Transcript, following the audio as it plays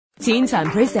Teen Time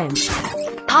Presents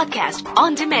Podcast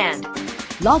on Demand.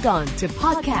 Log on to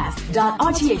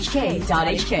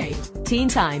podcast.rthk.hk. Teen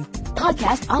Time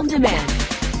Podcast on Demand.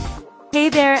 Hey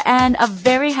there, and a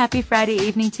very happy Friday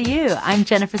evening to you. I'm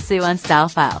Jennifer Sue on Style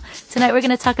File. Tonight we're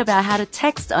going to talk about how to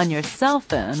text on your cell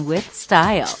phone with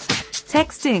style.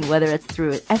 Texting, whether it's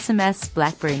through SMS,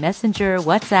 BlackBerry Messenger,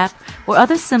 WhatsApp, or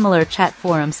other similar chat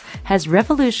forums, has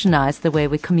revolutionized the way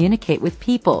we communicate with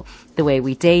people, the way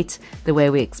we date, the way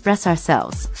we express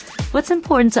ourselves. What's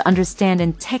important to understand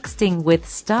in texting with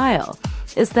style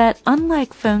is that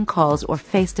unlike phone calls or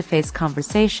face-to-face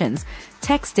conversations,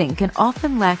 texting can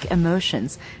often lack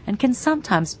emotions and can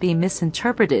sometimes be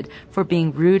misinterpreted for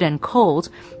being rude and cold,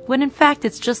 when in fact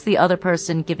it's just the other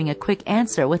person giving a quick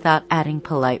answer without adding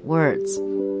polite words.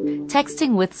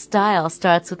 Texting with style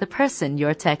starts with the person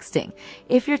you're texting.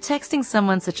 If you're texting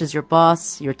someone such as your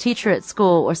boss, your teacher at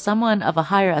school, or someone of a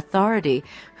higher authority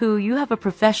who you have a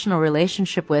professional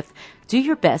relationship with, do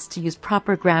your best to use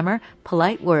proper grammar,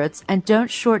 polite words, and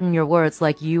don't shorten your words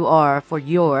like you are for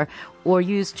your, or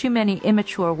use too many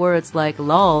immature words like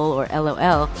lol or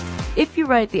lol. If you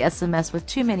write the SMS with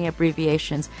too many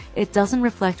abbreviations, it doesn't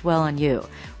reflect well on you.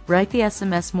 Write the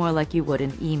SMS more like you would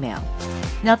an email.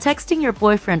 Now, texting your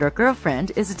boyfriend or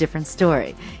girlfriend is a different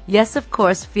story. Yes, of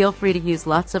course, feel free to use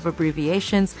lots of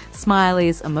abbreviations,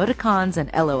 smileys, emoticons,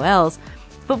 and LOLs.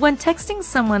 But when texting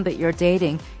someone that you're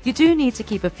dating, you do need to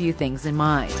keep a few things in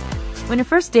mind. When you're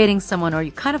first dating someone or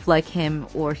you kind of like him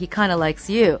or he kind of likes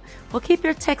you, well, keep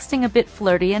your texting a bit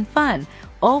flirty and fun.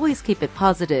 Always keep it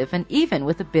positive and even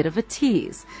with a bit of a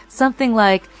tease. Something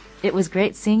like, "It was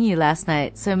great seeing you last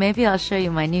night, so maybe I'll show you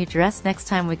my new dress next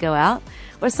time we go out,"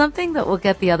 or something that will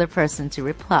get the other person to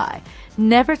reply.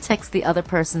 Never text the other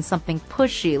person something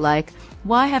pushy like,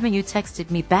 "Why haven't you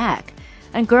texted me back?"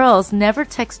 And girls, never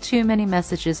text too many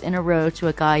messages in a row to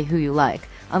a guy who you like,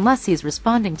 unless he's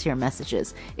responding to your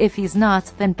messages. If he's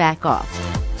not, then back off.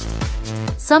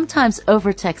 Sometimes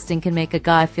over-texting can make a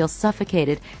guy feel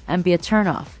suffocated and be a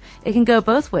turnoff. It can go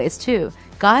both ways, too.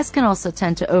 Guys can also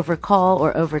tend to overcall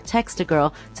or over-text a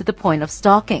girl to the point of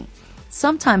stalking.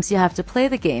 Sometimes you have to play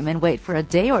the game and wait for a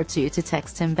day or two to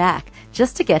text him back,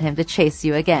 just to get him to chase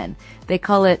you again. They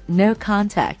call it no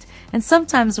contact. And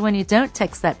sometimes when you don't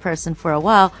text that person for a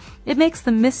while, it makes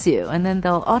them miss you, and then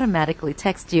they'll automatically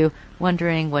text you,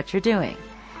 wondering what you're doing.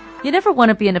 You never want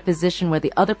to be in a position where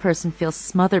the other person feels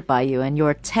smothered by you and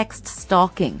you're text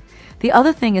stalking. The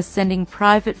other thing is sending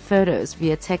private photos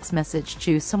via text message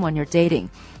to someone you're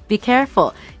dating. Be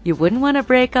careful. You wouldn't want to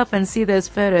break up and see those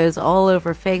photos all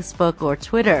over Facebook or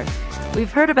Twitter.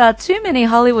 We've heard about too many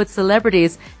Hollywood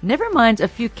celebrities, never mind a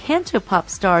few Cantopop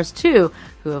stars too,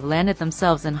 who have landed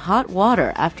themselves in hot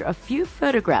water after a few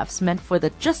photographs meant for the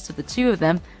just of the two of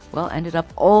them, well, ended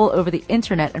up all over the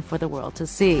internet and for the world to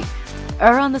see.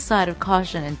 Err on the side of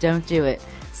caution and don't do it.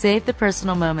 Save the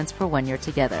personal moments for when you're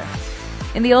together.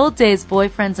 In the old days,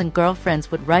 boyfriends and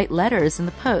girlfriends would write letters in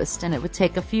the post, and it would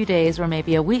take a few days or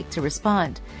maybe a week to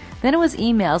respond. Then it was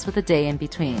emails with a day in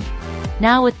between.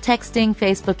 Now with texting,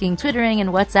 Facebooking, Twittering,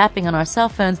 and WhatsApping on our cell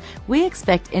phones, we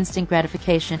expect instant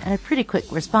gratification and a pretty quick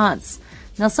response.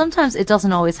 Now sometimes it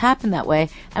doesn't always happen that way,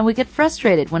 and we get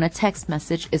frustrated when a text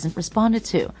message isn't responded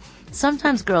to.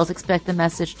 Sometimes girls expect the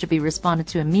message to be responded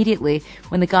to immediately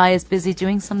when the guy is busy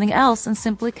doing something else and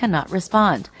simply cannot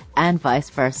respond, and vice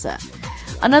versa.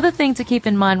 Another thing to keep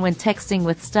in mind when texting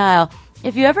with style,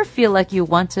 if you ever feel like you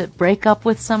want to break up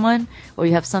with someone or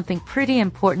you have something pretty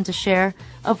important to share,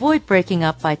 avoid breaking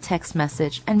up by text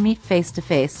message and meet face to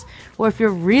face. Or if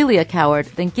you're really a coward,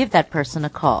 then give that person a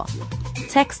call.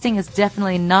 Texting is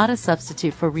definitely not a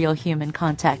substitute for real human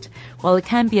contact. While it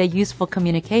can be a useful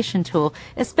communication tool,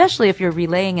 especially if you're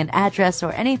relaying an address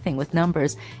or anything with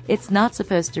numbers, it's not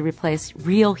supposed to replace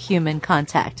real human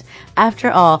contact. After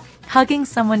all, hugging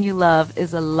someone you love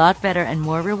is a lot better and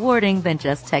more rewarding than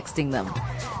just texting them.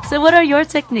 So what are your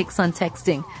techniques on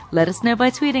texting? Let us know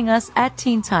by tweeting us at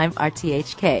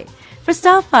TeenTimeRTHK. For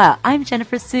Style File, I'm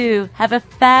Jennifer Sue. Have a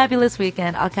fabulous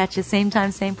weekend. I'll catch you same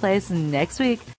time, same place next week.